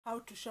how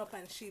to shop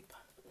and ship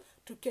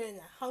to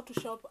Kenya, how to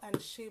shop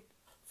and ship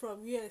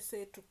from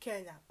USA to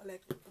Kenya,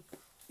 like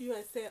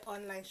USA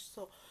online.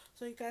 So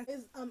you can.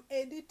 I'm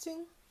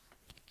editing.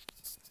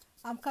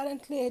 I'm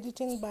currently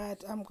editing,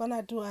 but I'm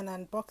gonna do an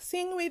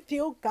unboxing with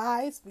you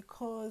guys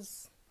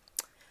because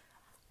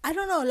I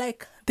don't know,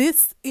 like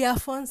these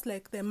earphones,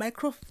 like the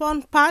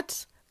microphone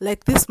part,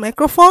 like this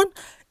microphone,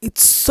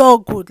 it's so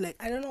good. Like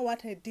I don't know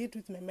what I did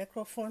with my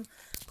microphone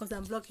because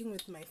I'm vlogging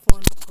with my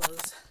phone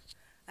because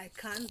I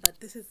can, but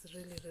this is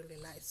really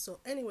really nice. So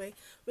anyway,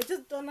 we're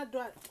just gonna do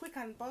a quick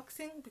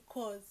unboxing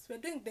because we're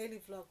doing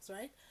daily vlogs,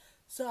 right?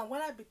 So I'm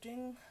gonna be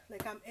doing,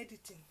 like, I'm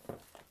editing.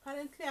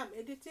 Currently I'm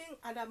editing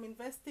and I'm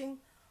investing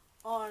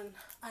on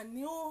a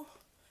new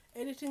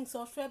editing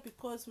software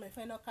because my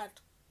Final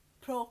Cut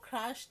Pro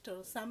crashed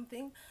or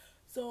something.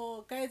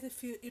 So guys,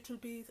 if you, it will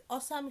be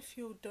awesome if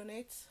you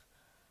donate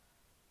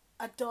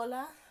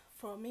 $1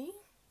 for me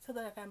so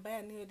that I can buy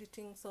a new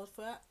editing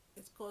software.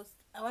 It's because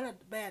I want to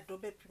buy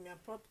Adobe Premiere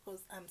Pro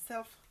because I'm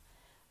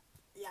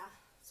yeah.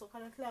 So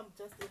currently I'm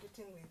just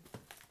editing with,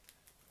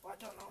 I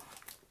don't know,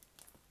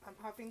 I'm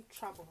having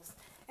troubles.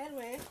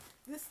 Anyway,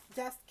 this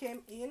just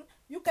came in.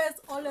 You guys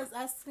always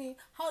ask me,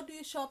 how do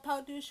you shop,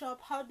 how do you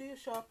shop, how do you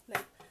shop?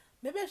 Like,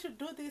 maybe I should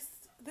do this.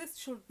 This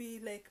should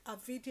be like a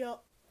video.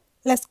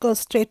 Let's go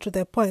straight to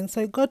the point.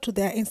 So you go to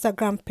their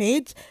Instagram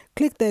page,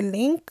 click the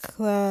link,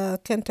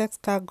 Kentex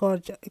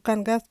Cargo. You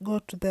can just go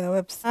to the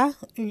website.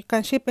 You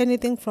can ship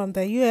anything from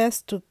the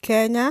US to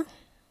Kenya,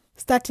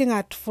 starting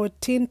at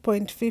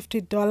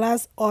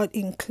 $14.50 all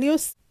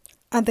inclusive,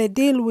 and they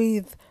deal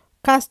with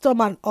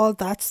custom and all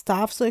that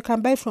stuff. So you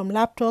can buy from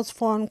laptops,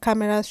 phone,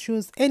 cameras,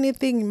 shoes,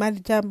 anything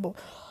imaginable.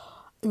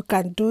 You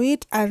can do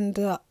it, and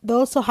they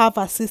also have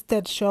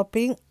assisted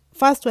shopping.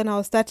 First, when I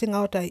was starting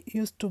out, I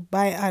used to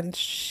buy and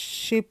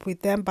ship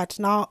with them, but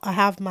now I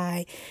have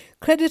my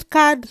credit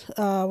card,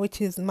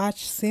 which is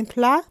much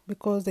simpler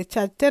because they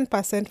charge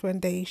 10% when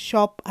they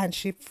shop and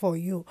ship for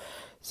you.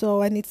 So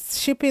when it's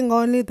shipping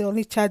only, they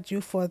only charge you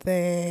for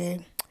the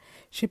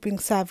shipping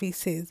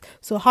services.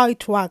 So how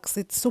it works,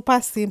 it's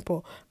super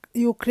simple.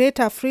 You create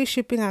a free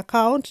shipping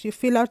account, you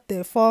fill out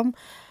the form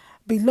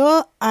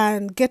below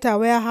and get a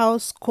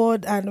warehouse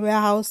code and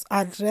warehouse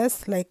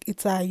address, like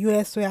it's a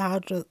US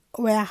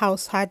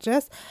warehouse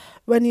address.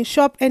 When you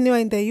shop anywhere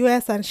in the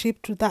US and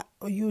ship to that,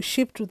 you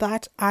ship to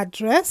that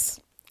address,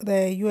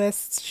 the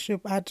US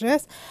ship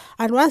address.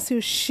 And once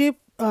it's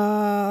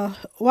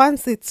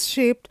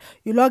shipped,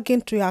 you log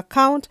into your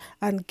account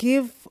and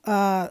you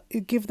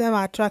give them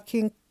a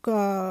tracking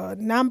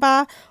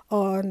number,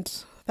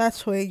 and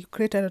that's where you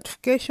create a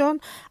notification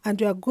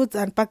and your goods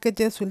and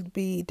packages will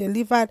be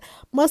delivered.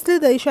 Mostly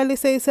they usually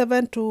say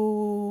 7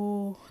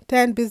 to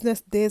 10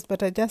 business days,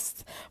 but I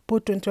just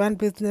put 21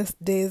 business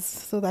days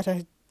so that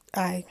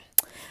I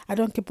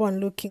don't keep on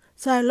looking.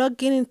 So I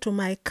log in into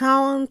my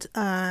account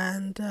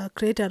and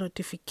create a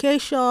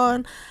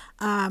notification.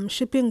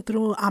 Shipping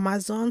through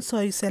Amazon. So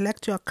you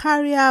select your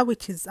carrier,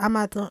 which is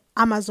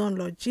Amazon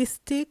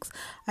Logistics.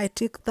 I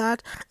tick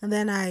that, and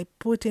then I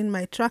put in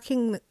my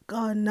tracking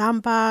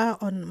number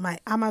on my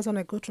Amazon.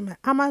 I go to my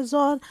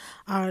Amazon.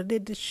 I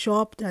already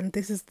shopped, and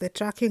this is the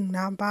tracking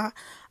number.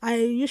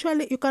 You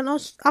can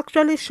also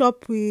actually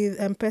shop with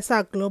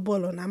M-Pesa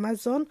Global on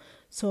Amazon.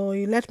 So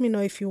you let me know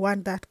if you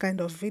want that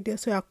kind of video.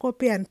 So I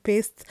copy and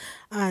paste,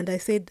 and I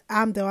said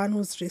I'm the one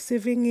who's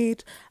receiving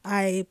it.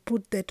 I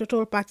put the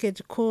total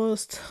package cost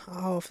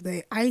of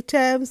the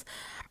items,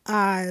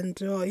 and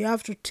you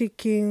have to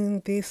tick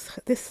in these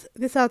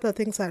other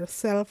things are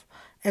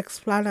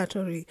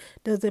self-explanatory.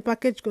 Does the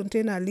package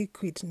contain a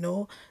liquid?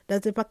 No.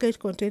 Does the package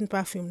contain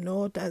perfume?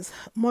 No. Does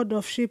mode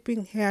of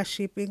shipping, hair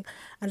shipping,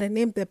 and I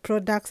name the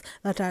products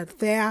that are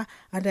there,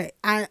 and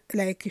I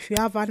like if you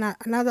have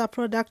another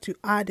product you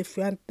add if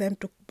you want them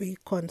to be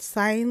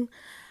consigned.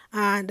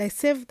 And I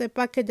save the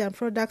package and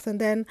products, and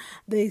then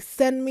they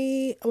send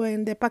me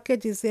when the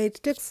package is there.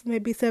 It takes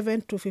maybe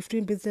 7 to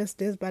 15 business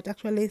days, but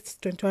actually it's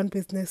 21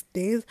 business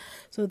days.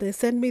 So they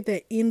send me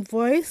the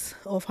invoice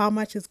of how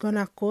much it's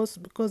gonna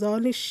cost because I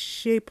only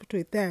shipped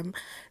with them.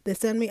 They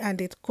send me and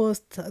it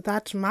costs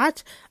that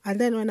much, and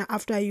then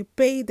after you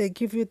pay, they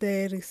give you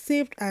the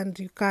receipt and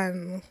you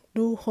can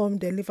do home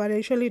delivery. I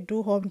usually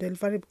do home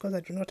delivery because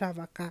I do not have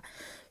a car.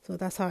 So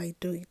that's how I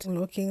do it.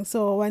 Looking.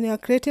 So when you're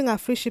creating a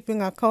free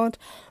shipping account,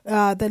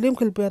 the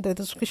link will be on the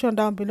description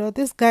down below.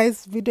 This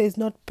guy's video is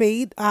not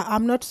paid.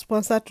 I'm not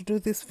sponsored to do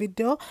this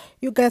video.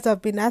 You guys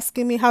have been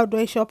asking me, how do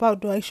I shop? How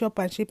do I shop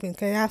and ship in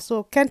Kenya?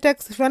 So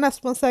Kentex, if you want to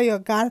sponsor your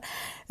girl,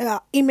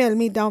 email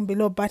me down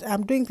below. But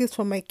I'm doing this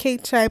for my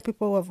K-Tribe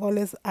people who have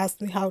always asked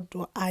me, how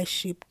do I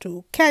ship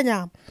to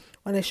Kenya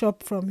when I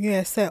shop from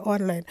USA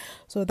online.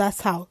 So that's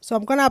how. So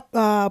I'm gonna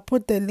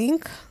put the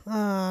link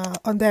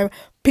on the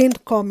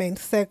pinned comment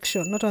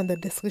section, not on the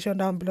description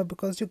down below,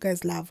 because you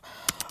guys love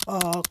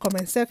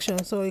comment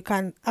section. So you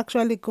can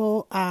actually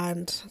go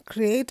and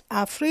create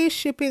a free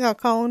shipping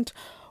account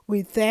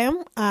with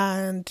them,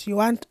 and you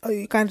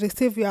can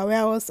receive your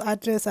warehouse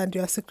address and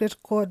your secret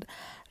code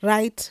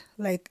right,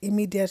 like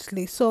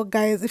immediately. So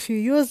guys, if you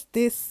use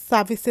these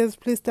services,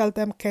 please tell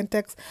them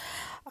Kentex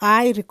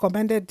I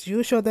recommended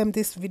you, show them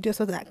this video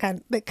so that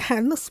they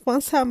can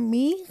sponsor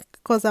me,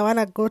 because I want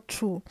to go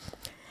to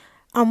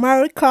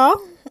America.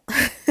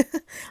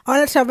 I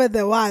want to travel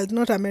the world,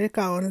 not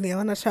America only. I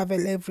want to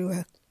travel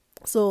everywhere.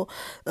 So,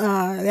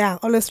 yeah,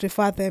 always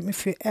refer them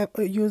if you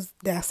ever use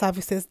their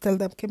services. Tell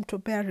them Kim to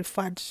Bear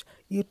referred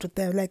you to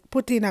them. Like,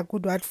 put in a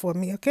good word for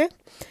me, okay?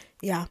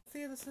 Yeah.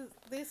 See,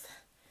 this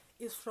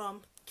is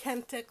from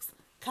Kentex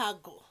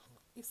Cargo.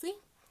 You see?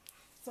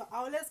 So I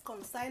always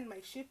consign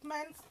my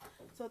shipments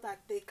so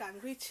that they can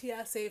reach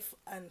here safe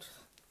and.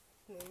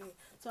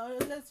 So I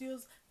always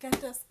use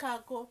Kentex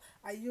Cargo.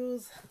 I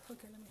use,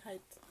 okay, let me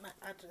hide my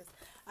address.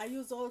 I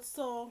use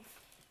also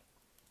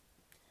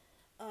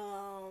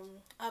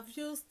I've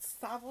used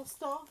Savo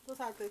Store. Those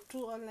are the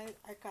two online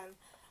I can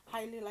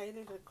highly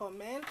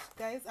recommend.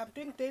 Guys, I'm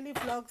doing daily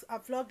vlogs. I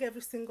vlog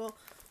every single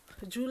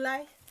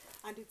July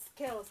and it's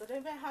chaos. I don't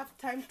even have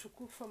time to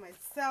cook for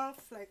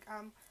myself. Like,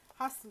 I'm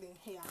hustling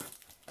here.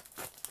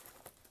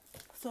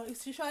 So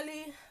it's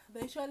usually,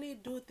 they usually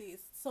do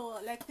this. So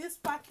like, this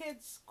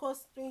package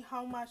cost me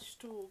how much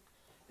to,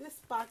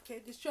 this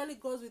package usually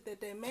goes with the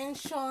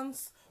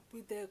dimensions,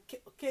 with the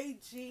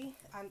kg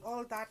and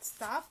all that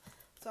stuff.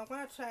 So I'm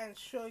going to try and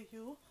show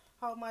you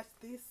how much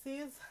this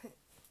is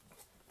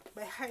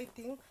by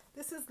hiding.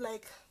 This is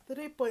like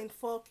 3.4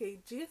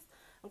 kgs.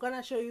 I'm going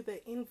to show you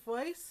the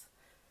invoice.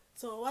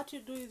 So what you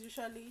do is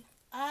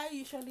I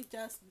usually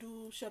just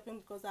do shopping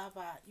because I have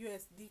a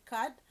USD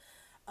card.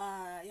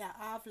 Yeah,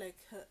 I have like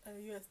a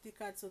USD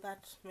card, so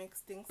that makes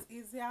things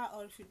easier.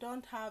 Or if you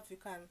don't have, you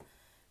can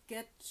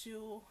get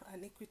you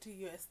an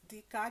Equity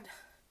USD card.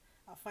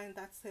 I find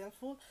that's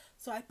helpful.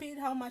 So I paid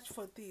how much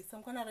for this?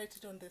 I'm gonna write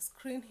it on the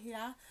screen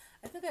here.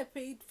 I think I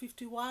paid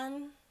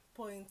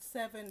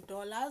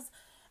 $51.7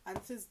 and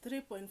this is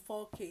 3.4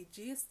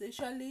 kgs. They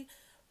usually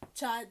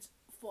charge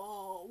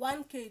for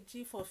 1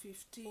 kg for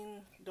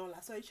 $15.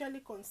 So I usually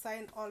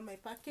consign all my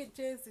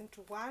packages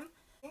into one.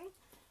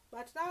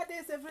 But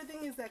nowadays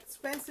everything is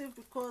expensive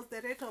because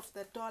the rate of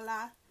the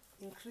dollar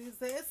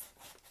increases.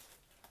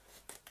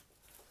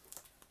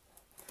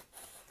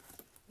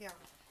 Yeah.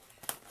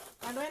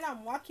 And when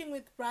I'm working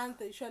with brands,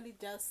 they usually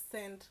just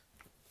send,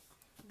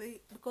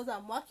 because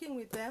I'm working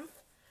with them,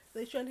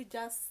 they usually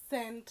just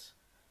send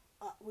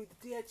with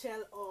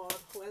DHL or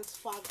Wells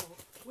Fargo,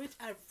 which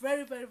are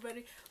very, very,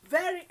 very,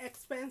 very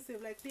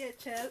expensive. Like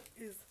DHL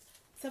is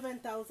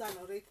 7,000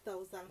 or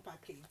 8,000 per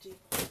kg.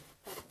 But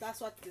that's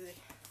what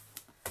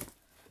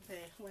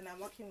when I'm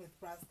working with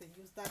brands, they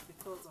use that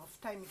because of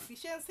time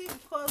efficiency.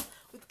 Because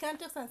with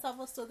Kentex and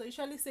Savo Store, they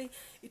usually say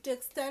it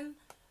takes 10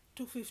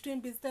 to 15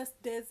 business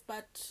days,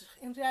 but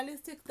in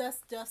realistic,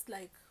 that's just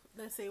like,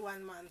 let's say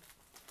 1 month,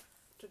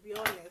 to be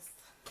honest.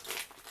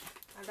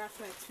 And that's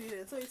my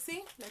experience. So you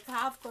see, like, I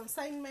have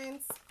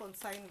consignments,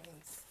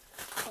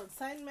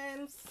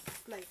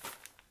 like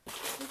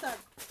these are,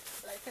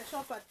 like, I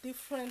shop at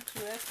different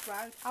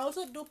restaurants. I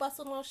also do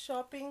personal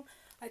shopping.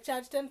 I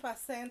charge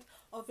 10%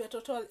 of your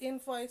total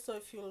invoice. So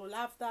if you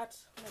love that,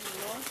 let me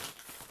know.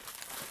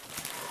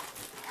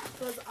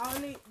 Because I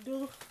only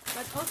do,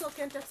 but also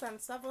Kentex and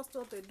Savo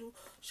Store, they do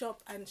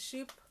shop and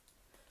ship.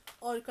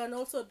 Or you can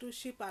also do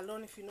ship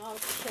alone if you know how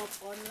to shop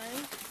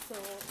online. So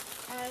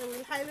I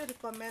will highly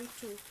recommend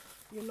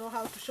you know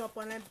how to shop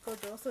online, because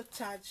they also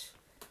charge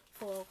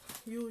for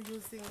you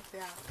using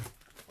their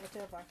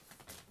whatever.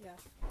 Yeah.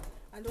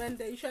 And when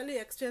they usually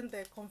exchange,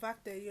 they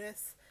convert the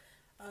US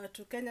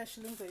to Kenya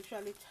shillings, they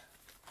usually,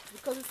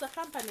 because it's a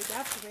company, they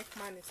have to make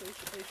money, so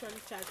they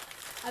usually charge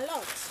a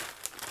lot.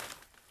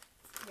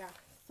 Yeah.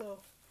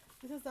 So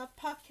this is the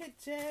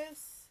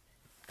packages.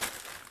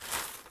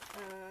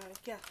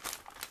 Yeah.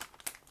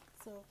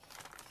 So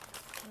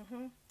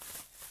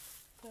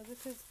so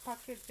this is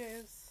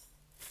packages.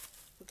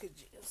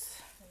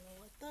 I know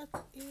what that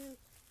is.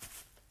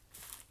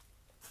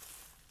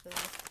 So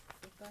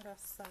put that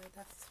aside,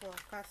 that's for a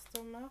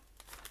customer.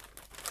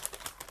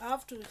 I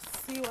have to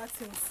see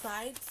what's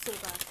inside so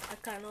that I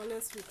can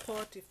always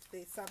report if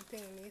there's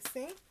something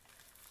missing.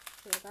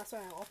 So that's why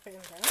I open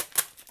them,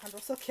 and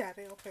also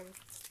carry open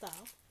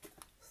stuff.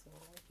 So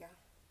yeah,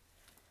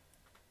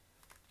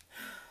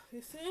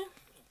 you see,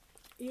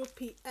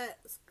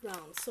 UPS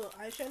ground. So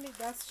I usually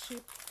just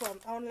ship from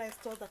online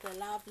stores that I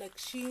love, like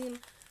Shein.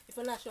 If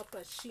I shop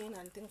at Shein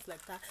and things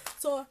like that.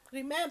 So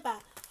remember,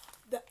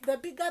 the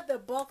bigger the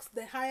box,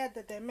 the higher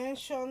the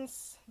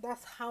dimensions.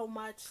 That's how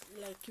much,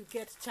 like, you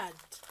get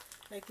charged.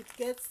 Like, it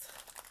gets,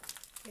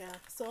 yeah.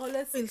 So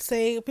always will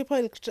say,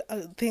 people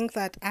think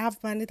that I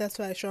have money, that's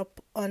why I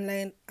shop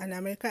online in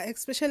America.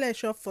 Especially I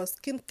shop for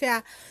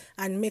skincare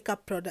and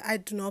makeup product. I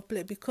do not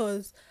play,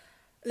 because,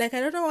 like, I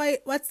don't know why,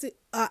 what's it,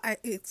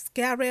 it's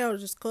scary or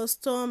just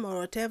custom or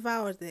whatever,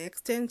 or the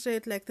exchange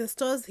rate. Like, the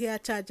stores here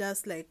charge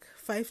us like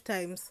 5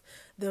 times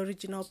the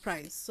original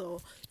price.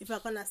 So if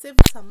I'm gonna save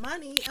some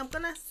money, I'm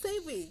gonna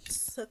save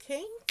it.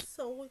 Okay,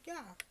 so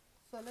yeah,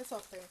 so let's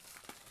open.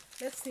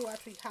 Let's see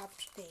what we have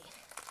today.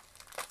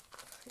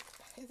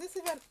 Is this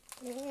even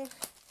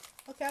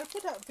Okay, I'll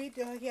put a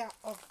video here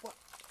of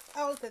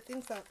all the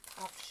things that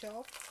I've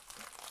shopped.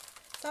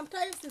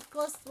 Sometimes it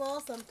costs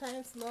more,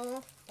 sometimes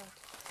no, but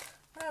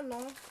I don't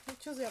know. You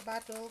choose your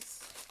battles.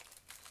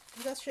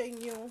 I'm just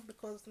showing you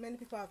because many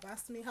people have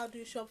asked me, how do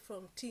you shop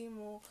from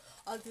Temu,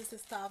 all this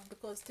stuff,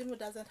 because Temu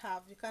doesn't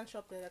have, you can't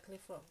shop directly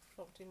from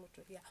Temu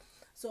to here.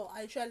 So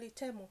I usually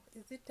Temu,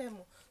 is it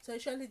Temu? So I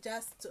usually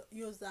just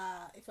use,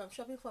 if I'm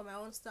shopping for my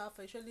own stuff,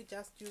 I usually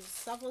just use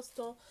Savo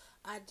Store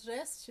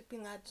address,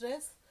 shipping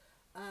address,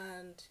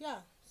 and yeah,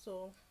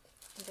 so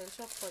they'll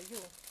shop for you.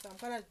 So I'm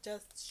gonna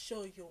just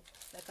show you,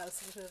 like I'll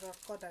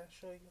record and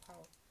show you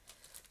how.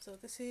 So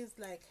this is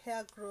like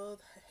hair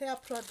growth, hair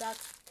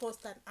products,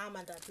 post and arm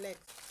and legs.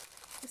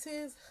 This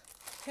is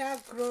hair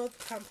growth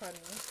company,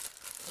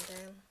 and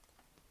then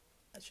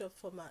I shop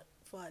for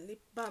a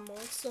lip balm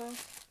also.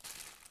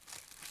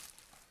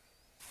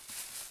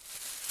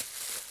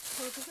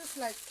 So this is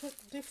like two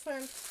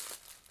different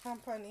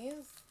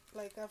companies.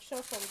 Like I've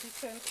shopped from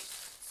different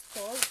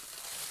stores,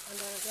 and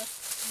then I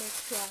just make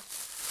sure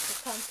they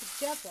come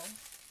together.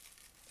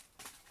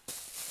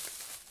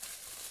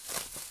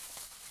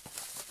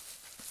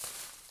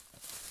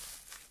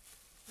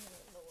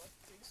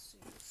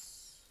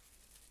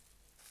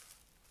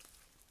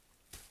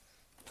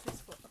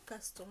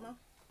 Customer.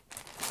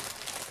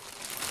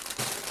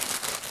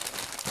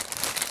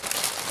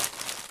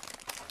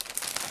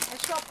 I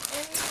shop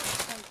anything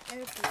and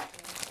everything.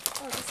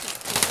 Oh, this is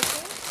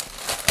clothing.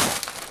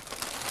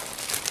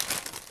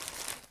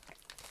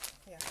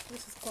 Yeah,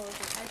 this is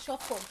clothing. I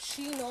shop from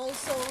Shein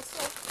also.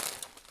 So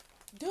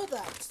do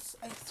that.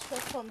 I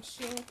shop from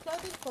Shein.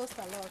 Clothing costs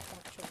a lot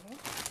actually.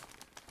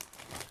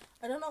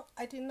 I don't know.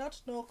 I did not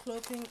know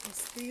clothing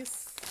is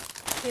this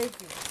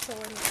heavy. So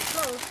when it's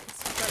clothes,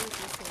 it's very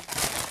heavy.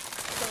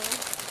 So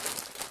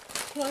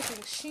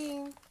clothing,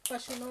 Shein,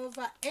 Fashion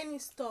Nova, any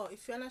store.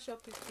 If you wanna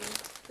shop with me,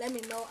 let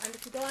me know. And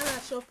if you don't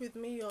wanna shop with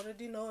me, you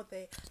already know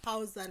the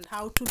hows and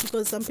how to,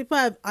 because some people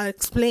are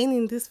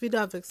explaining this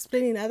video, I've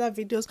explained in other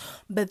videos,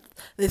 but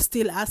they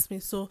still ask me.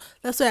 So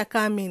that's why I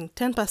come in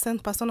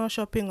 10% personal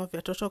shopping of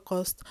your total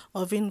cost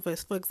of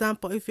invoice. For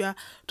example, if your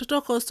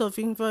total cost of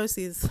invoice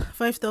is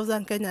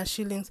 5,000 Kenya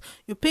shillings,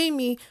 you pay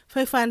me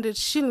 500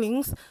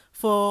 shillings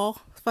for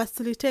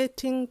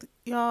facilitating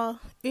your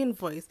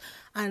invoice.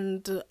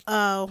 And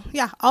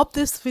yeah, I hope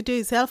this video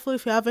is helpful.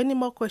 If you have any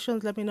more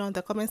questions, let me know in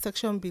the comment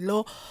section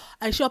below.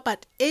 I shop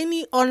at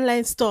any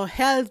online store,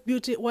 health,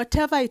 beauty,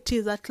 whatever it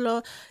is, at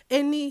law,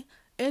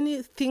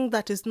 anything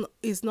that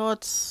is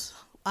not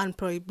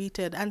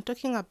unprohibited. And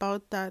talking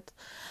about that,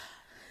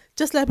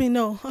 just let me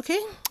know, okay?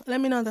 Let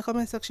me know in the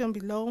comment section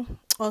below.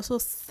 Also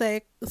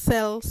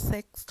sell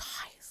sex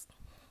toys.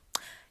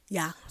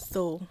 Yeah,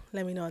 so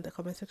let me know in the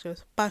comment section,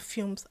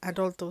 perfumes and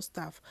all those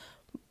stuff.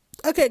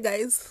 Okay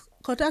guys,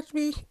 contact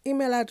me,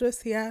 email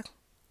address here,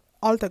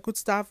 all the good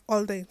stuff,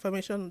 all the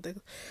information in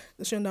the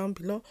description down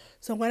below.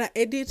 So I'm gonna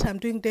edit, I'm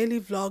doing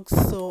daily vlogs,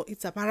 so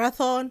it's a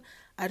marathon.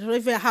 I don't know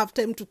if I have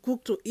time to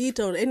cook, to eat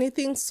or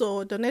anything,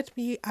 so donate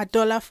me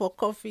 $1 for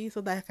coffee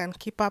so that I can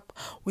keep up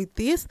with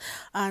this.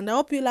 And I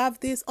hope you love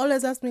this.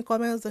 Always ask me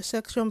comments in the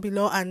section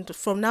below, and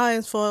from now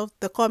on for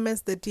the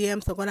comments, the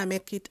DMs, I'm gonna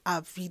make it a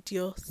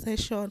video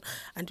session,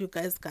 and you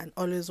guys can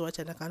always watch,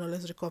 and I can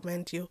always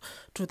recommend you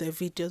to the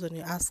videos when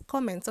you ask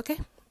comments. Okay,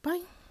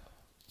 bye.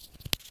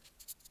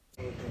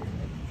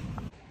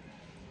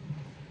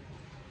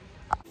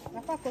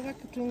 Hapa kuna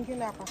kitu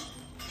kingine hapa.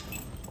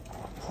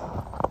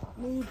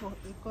 Ni hivyo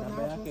iko na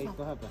hapo.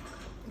 Iko hapa.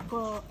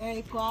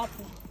 Iko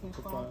hapo.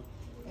 Iko.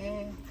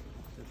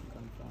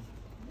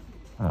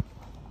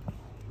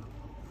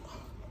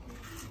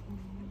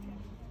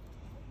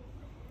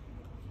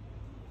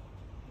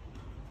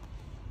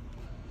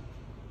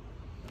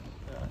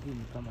 Hii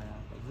ni kama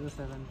yako.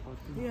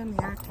 0714. Hiyo ni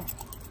yako.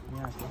 Ni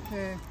yako.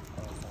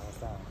 Sawa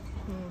sawa.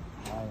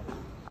 Haya.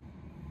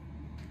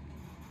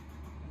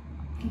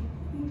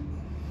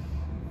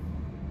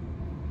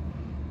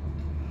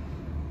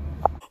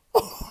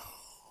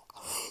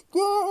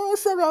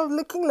 Yes, and I'm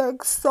looking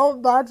like so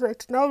bad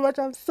right now, but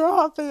I'm so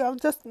happy. I've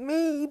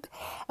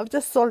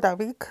just sold a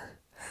week.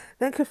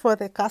 Thank you for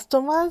the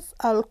customers.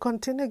 I'll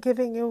continue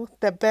giving you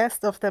the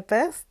best of the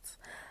best.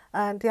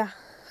 And yeah.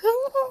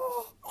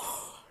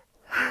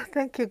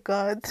 Thank you,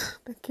 God.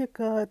 Thank you,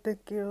 God.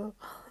 Thank you.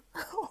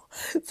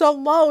 So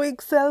more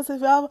wig sales.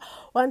 If you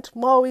want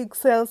more wig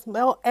sales,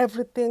 more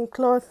everything,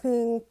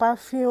 clothing,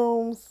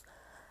 perfumes,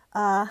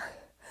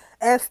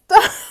 Esther.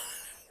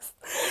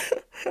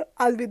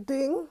 I'll be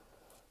doing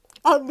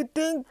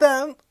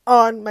them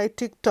on my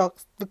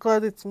TikToks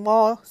because it's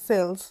more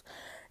sales.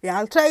 Yeah,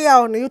 I'll try it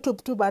on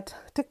YouTube too, but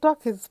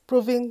TikTok is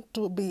proving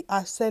to be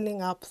a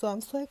selling app, so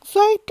I'm so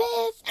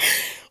excited.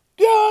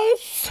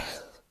 Yes.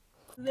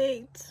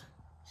 Late.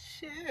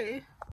 Sure.